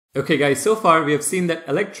Okay guys, so far we have seen that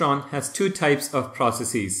Electron has two types of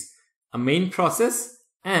processes, a main process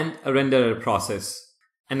and a renderer process.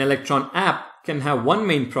 An Electron app can have one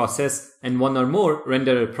main process and one or more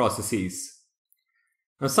renderer processes.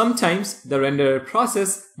 Now sometimes the renderer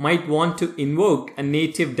process might want to invoke a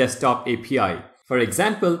native desktop API. For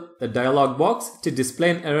example, the dialog box to display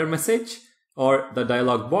an error message, or the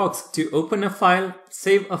dialog box to open a file,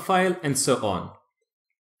 save a file, and so on.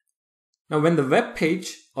 Now when the web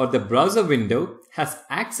page or the browser window has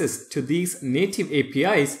access to these native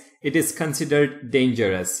APIs, it is considered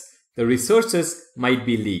dangerous. The resources might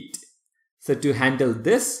be leaked. So to handle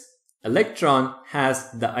this, Electron has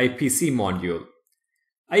the Ipc module.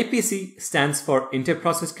 Ipc stands for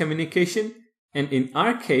Inter-Process Communication, and in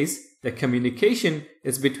our case, the communication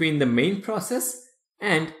is between the main process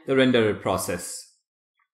and the renderer process.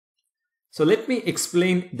 So let me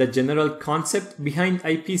explain the general concept behind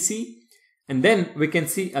Ipc, and then we can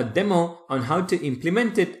see a demo on how to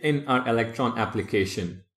implement it in our Electron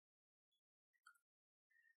application.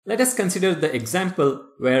 Let us consider the example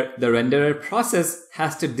where the renderer process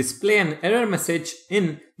has to display an error message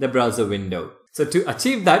in the browser window. So to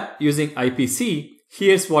achieve that using Ipc,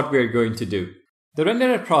 here's what we are going to do. The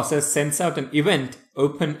renderer process sends out an event,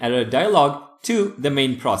 open error dialog, to the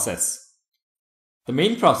main process. The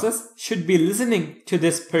main process should be listening to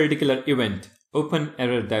this particular event, open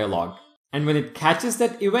error dialog. And when it catches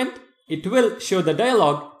that event, it will show the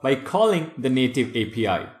dialog by calling the native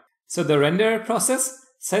API. So the renderer process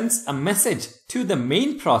sends a message to the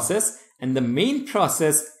main process, and the main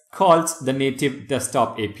process calls the native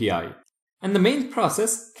desktop API. And the main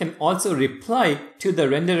process can also reply to the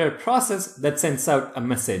renderer process that sends out a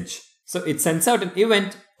message. So it sends out an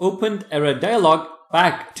event, opened error dialog,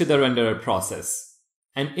 back to the renderer process.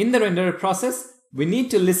 And in the renderer process, we need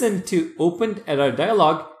to listen to opened error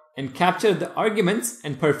dialog and capture the arguments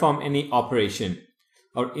and perform any operation.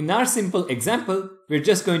 Or in our simple example, we're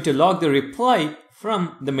just going to log the reply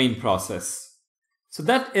from the main process. So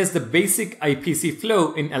that is the basic Ipc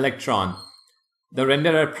flow in Electron. The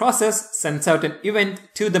renderer process sends out an event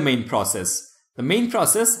to the main process. The main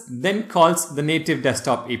process then calls the native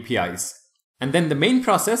desktop APIs. And then the main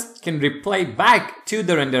process can reply back to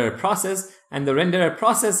the renderer process, and the renderer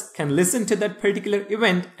process can listen to that particular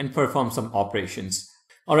event and perform some operations.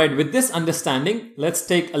 Alright, with this understanding, let's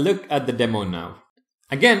take a look at the demo now.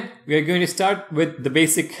 Again, we are going to start with the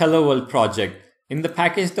basic Hello World project. In the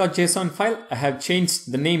package.json file, I have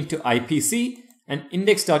changed the name to Ipc, and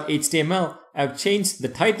index.html, I have changed the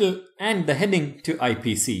title and the heading to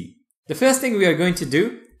Ipc. The first thing we are going to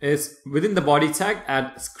do is within the body tag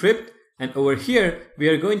add script, and over here we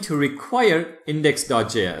are going to require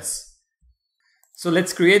index.js. So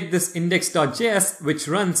let's create this index.js which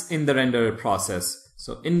runs in the renderer process.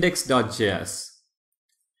 So index.js.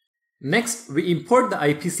 Next, we import the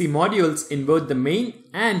Ipc modules in both the main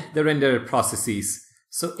and the renderer processes.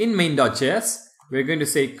 So in main.js, we're going to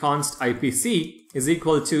say const Ipc is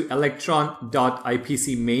equal to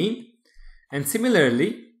electron.ipc main. And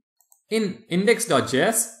similarly, in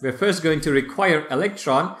index.js, we're first going to require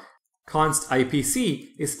electron. Const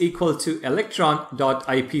Ipc is equal to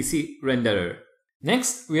electron.ipc renderer.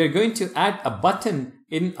 Next, we are going to add a button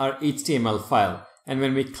in our HTML file. And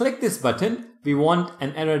when we click this button, we want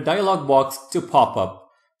an error dialog box to pop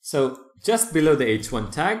up. So just below the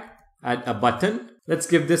h1 tag, add a button. Let's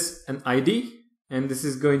give this an ID. And this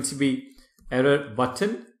is going to be error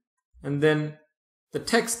button. And then the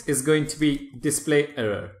text is going to be display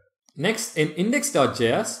error. Next, in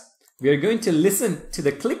index.js, we are going to listen to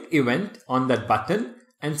the click event on that button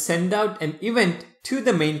and send out an event to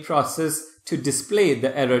the main process to display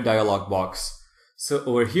the error dialog box. So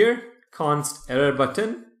over here, const error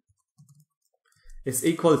button is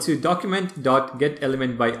equal to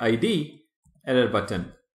document.getElementById error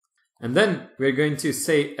button. And then we're going to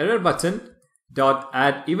say error button dot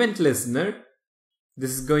add event listener.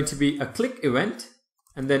 This is going to be a click event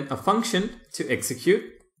and then a function to execute.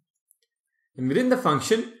 And within the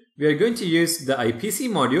function, we are going to use the Ipc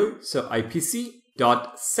module. So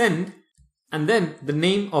ipc.send and then the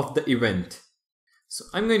name of the event. So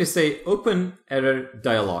I'm going to say open error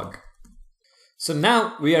dialog. So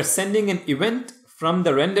now we are sending an event from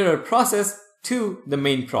the renderer process to the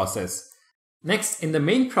main process. Next, in the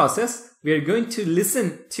main process, we are going to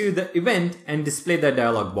listen to the event and display the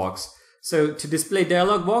dialog box. So to display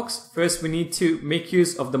dialog box, first we need to make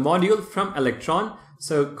use of the module from Electron.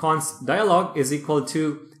 So const dialog is equal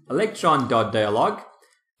to electron.dialog.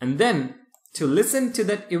 And then to listen to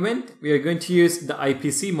that event, we are going to use the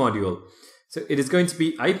Ipc module. So it is going to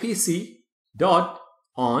be ipc.on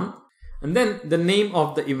and then the name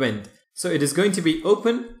of the event. So it is going to be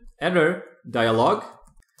open error dialog,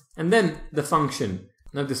 and then the function.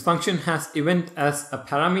 Now this function has event as a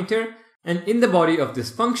parameter, and in the body of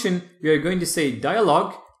this function, we are going to say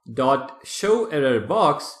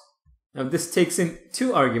dialog.showErrorBox. Now this takes in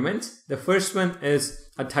two arguments. The first one is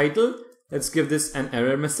a title. Let's give this an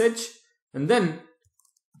error message, and then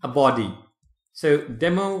a body. So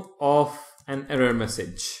demo of an error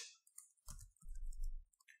message.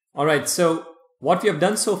 Alright, so what we have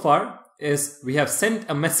done so far is we have sent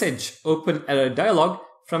a message open error dialog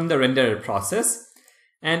from the renderer process,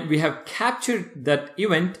 and we have captured that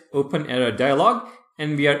event open error dialog,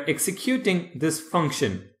 and we are executing this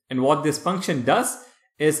function. And what this function does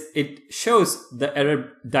is it shows the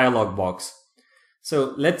error dialog box.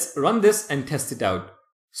 So let's run this and test it out.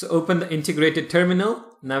 So open the integrated terminal,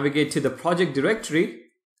 navigate to the project directory,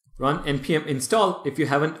 run npm install if you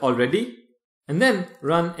haven't already, and then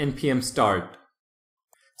run npm start.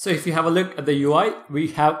 So if you have a look at the UI, we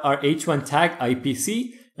have our h1 tag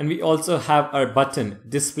Ipc, and we also have our button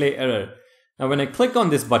display error. Now when I click on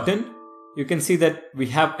this button, you can see that we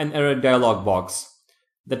have an error dialog box.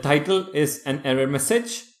 The title is an error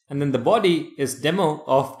message, and then the body is demo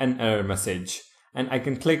of an error message, and I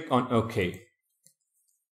can click on OK.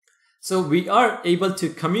 So we are able to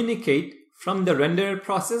communicate from the renderer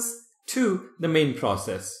process to the main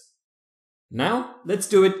process. Now let's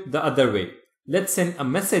do it the other way. Let's send a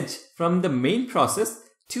message from the main process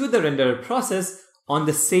to the renderer process on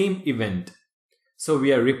the same event. So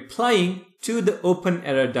we are replying to the open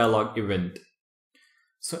error dialog event.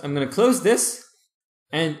 So I'm going to close this,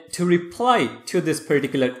 and to reply to this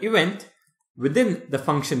particular event within the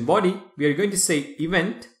function body, we are going to say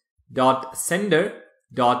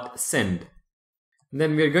event.sender.send.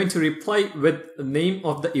 Then we are going to reply with the name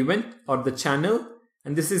of the event or the channel,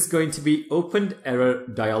 and this is going to be opened error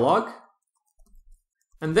dialog,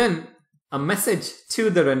 and then a message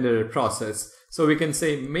to the renderer process. So we can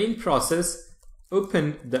say main process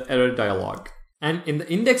opened the error dialog. And in the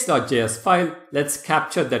index.js file, let's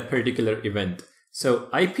capture that particular event. So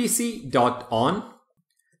ipc.on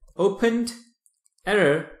opened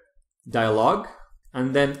error dialog,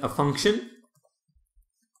 and then a function.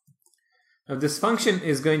 Now this function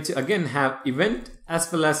is going to again have event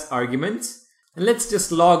as well as arguments. And let's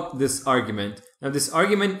just log this argument. Now this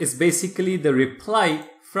argument is basically the reply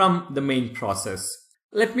from the main process.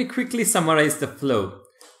 Let me quickly summarize the flow.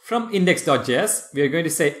 From index.js, we are going to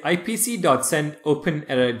say ipc.send open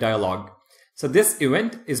error dialog. So this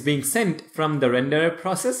event is being sent from the renderer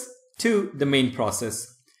process to the main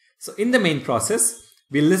process. So in the main process,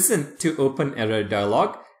 we listen to open error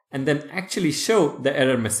dialog and then actually show the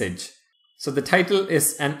error message. So the title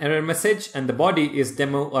is an error message and the body is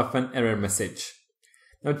demo of an error message.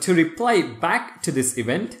 Now to reply back to this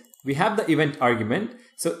event, we have the event argument.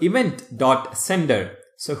 So event.sender.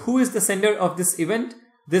 So who is the sender of this event?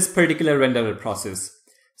 This particular renderer process.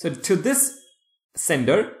 So to this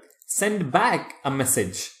sender, send back a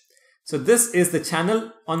message. So this is the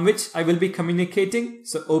channel on which I will be communicating.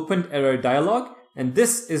 So opened error dialog, and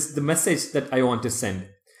this is the message that I want to send.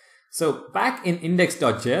 So back in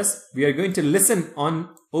index.js, we are going to listen on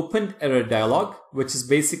opened error dialog, which is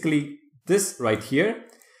basically this right here.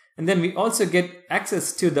 And then we also get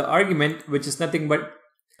access to the argument, which is nothing but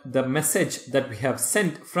the message that we have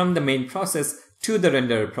sent from the main process to the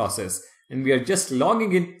renderer process. And we are just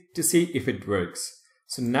logging in to see if it works.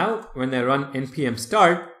 So now when I run npm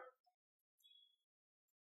start,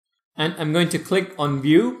 and I'm going to click on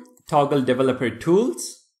view, toggle developer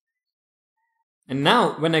tools. And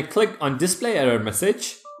now when I click on display error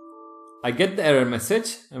message, I get the error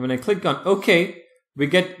message. And when I click on OK, we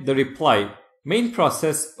get the reply. Main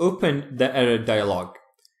process opened the error dialog.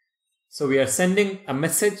 So we are sending a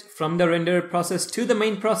message from the renderer process to the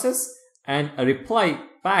main process and a reply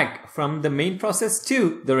back from the main process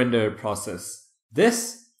to the renderer process.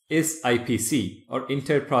 This is IPC, or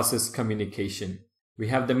inter-process communication. We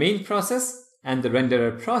have the main process and the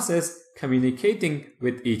renderer process communicating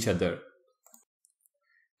with each other.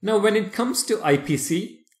 Now when it comes to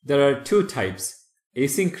IPC, there are two types,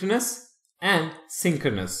 asynchronous and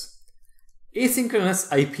synchronous. Asynchronous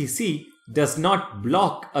IPC does not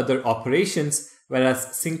block other operations,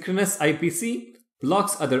 whereas synchronous IPC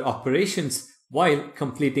blocks other operations while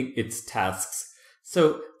completing its tasks.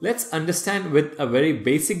 So let's understand with a very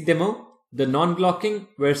basic demo the non-blocking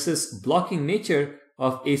versus blocking nature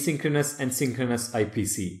of asynchronous and synchronous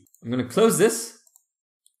IPC. I'm going to close this.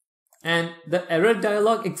 And the error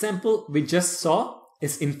dialog example we just saw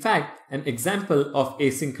is in fact an example of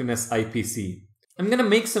asynchronous IPC. I'm going to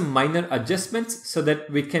make some minor adjustments so that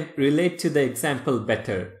we can relate to the example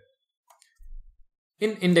better.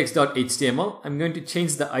 In index.html, I'm going to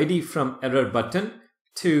change the ID from error button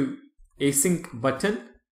to async button.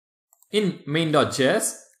 In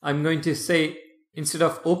main.js, I'm going to say, instead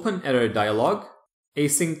of open error dialog,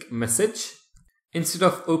 async message. Instead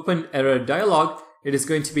of open error dialog, it is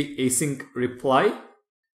going to be async reply.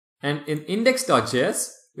 And in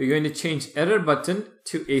index.js, we're going to change error button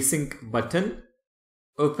to async button,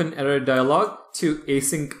 open error dialog to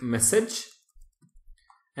async message,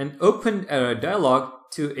 and open error dialog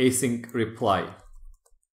to async reply.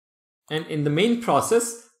 And in the main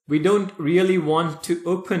process, we don't really want to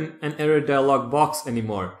open an error dialog box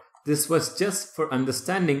anymore. This was just for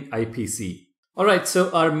understanding IPC. Alright, so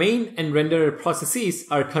our main and renderer processes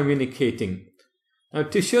are communicating. Now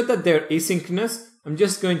to show that they're asynchronous, I'm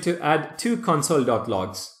just going to add two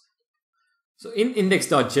console.logs. So in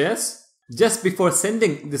index.js, just before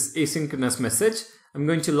sending this asynchronous message, I'm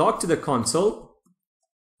going to log to the console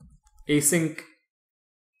async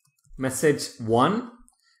message 1,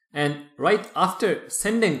 and right after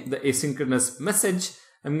sending the asynchronous message,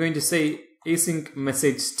 I'm going to say async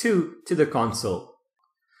message 2 to the console.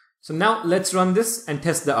 So now let's run this and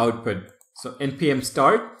test the output. So npm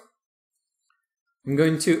start. I'm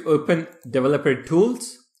going to open developer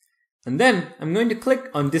tools, and then I'm going to click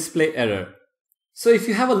on display error. So if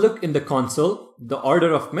you have a look in the console, the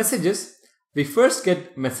order of messages, we first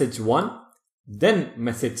get message 1, then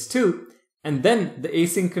message 2, and then the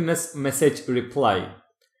asynchronous message reply.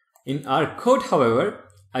 In our code, however,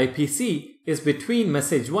 IPC is between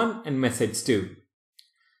message 1 and message 2.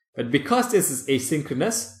 But because this is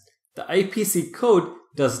asynchronous, the IPC code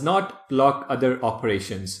does not block other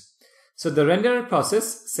operations. So the renderer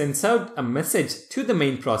process sends out a message to the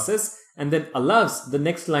main process and then allows the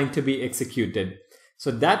next line to be executed.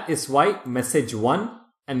 So that is why message 1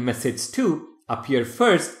 and message 2 appear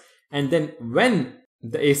first, and then when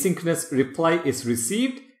the asynchronous reply is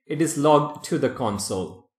received, it is logged to the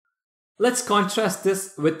console. Let's contrast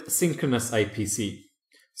this with synchronous IPC.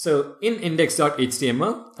 So in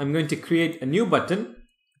index.html, I'm going to create a new button.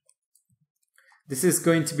 This is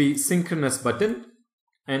going to be synchronous button,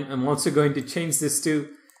 and I'm also going to change this to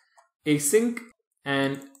async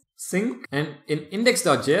and sync. And in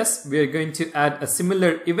index.js, we are going to add a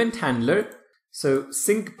similar event handler. So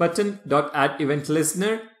sync button.add event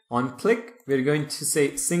listener. On click, we're going to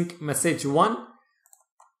say sync message 1,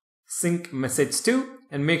 sync message 2,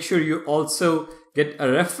 and make sure you also get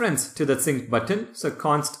a reference to the sync button. So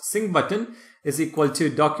const sync button is equal to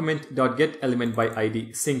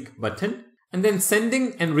document.getElementById sync button. And then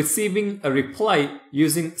sending and receiving a reply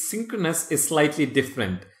using synchronous is slightly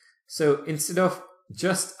different. So instead of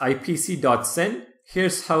just ipc.send,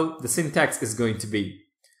 here's how the syntax is going to be.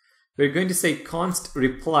 We're going to say const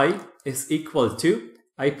reply is equal to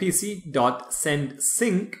ipc.send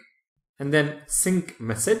sync and then sync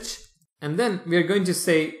message. And then we're going to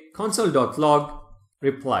say console.log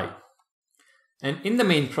reply. And in the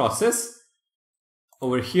main process,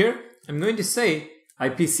 over here, I'm going to say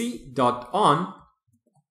ipc.on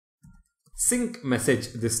sync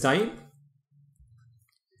message this time.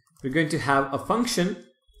 We're going to have a function.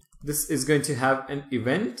 This is going to have an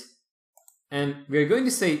event, and we're going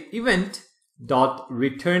to say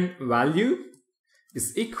event.return value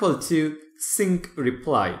is equal to sync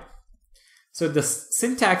reply. So the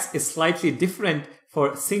syntax is slightly different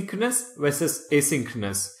for synchronous versus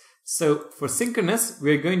asynchronous. So for synchronous,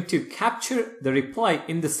 we're going to capture the reply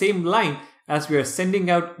in the same line as we are sending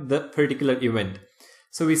out the particular event.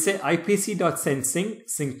 So we say ipc.send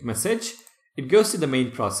sync message. It goes to the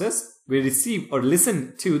main process. We receive or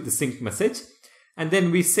listen to the sync message, and then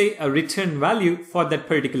we say a return value for that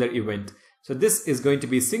particular event. So this is going to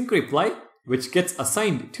be sync reply, which gets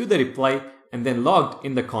assigned to the reply and then logged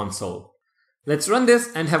in the console. Let's run this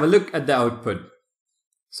and have a look at the output.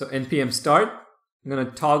 So npm start. I'm going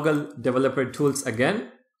to toggle developer tools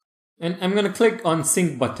again, and I'm going to click on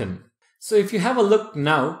sync button. So if you have a look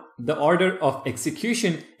now, the order of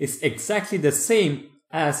execution is exactly the same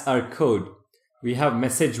as our code. We have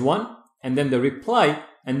message 1 and then the reply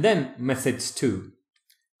and then message 2.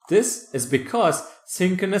 This is because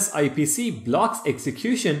synchronous IPC blocks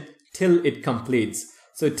execution till it completes.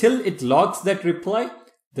 So till it logs that reply,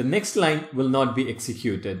 the next line will not be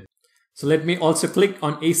executed. So let me also click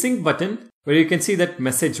on async button, where you can see that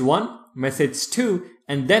message 1, message 2,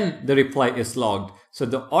 and then the reply is logged. So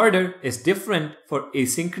the order is different for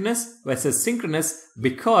asynchronous versus synchronous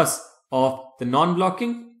because of the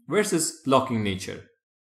non-blocking versus blocking nature.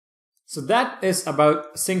 So that is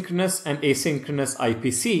about synchronous and asynchronous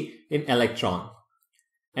IPC in Electron.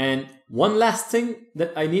 And one last thing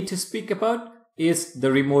that I need to speak about is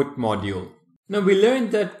the remote module. Now we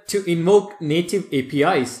learned that to invoke native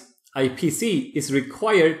APIs, Ipc is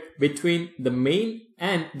required between the main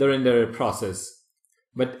and the renderer process.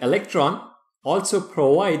 But Electron also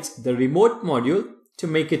provides the remote module to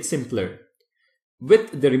make it simpler.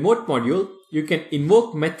 With the remote module, you can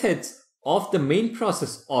invoke methods of the main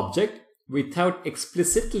process object without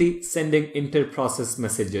explicitly sending inter-process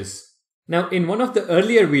messages. Now, in one of the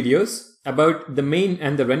earlier videos about the main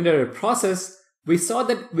and the renderer process, we saw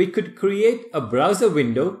that we could create a browser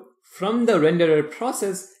window from the renderer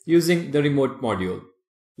process using the remote module.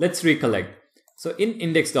 Let's recollect. So in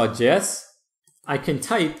index.js, I can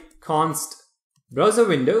type const browser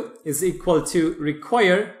window is equal to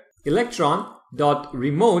require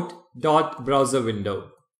electron.remote.browser window.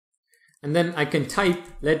 And then I can type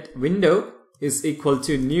let window is equal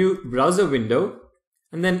to new browser window,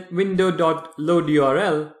 and then window.load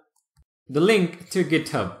URL, the link to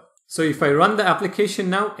GitHub. So if I run the application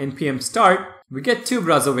now, npm start, we get two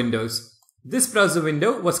browser windows. This browser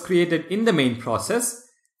window was created in the main process,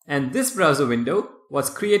 and this browser window was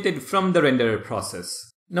created from the renderer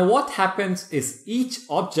process. Now what happens is each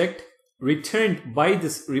object returned by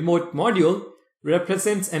this remote module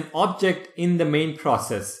represents an object in the main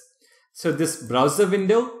process. So this browser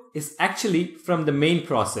window is actually from the main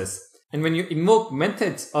process. And when you invoke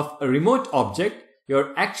methods of a remote object,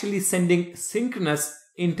 you're actually sending synchronous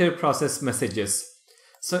inter-process messages.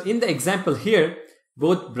 So in the example here,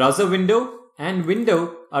 both browser window and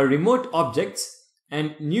window are remote objects,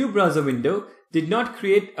 and new browser window did not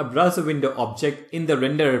create a browser window object in the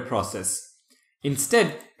renderer process.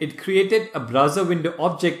 Instead, it created a browser window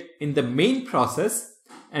object in the main process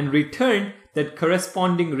and returned that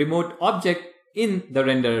corresponding remote object in the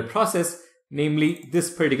renderer process, namely this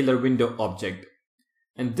particular window object.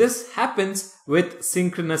 And this happens with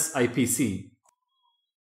Synchronous Ipc.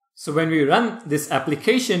 So when we run this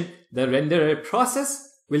application, the renderer process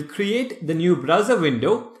will create the new browser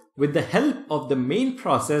window with the help of the main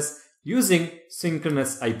process using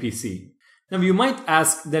Synchronous Ipc. Now you might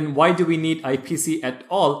ask, then why do we need Ipc at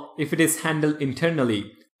all if it is handled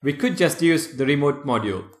internally? We could just use the remote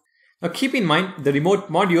module. Now keep in mind, the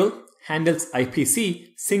remote module handles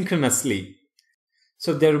Ipc synchronously.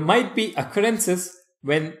 So there might be occurrences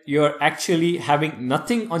when you're actually having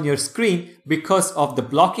nothing on your screen because of the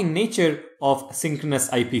blocking nature of Synchronous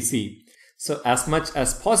Ipc. So as much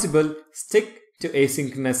as possible, stick to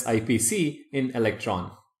asynchronous Ipc in Electron.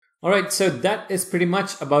 Alright, so that is pretty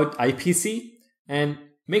much about Ipc, and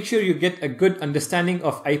make sure you get a good understanding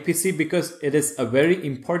of Ipc because it is a very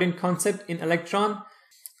important concept in Electron.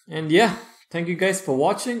 And yeah, thank you guys for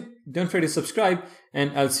watching. Don't forget to subscribe,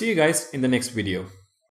 and I'll see you guys in the next video.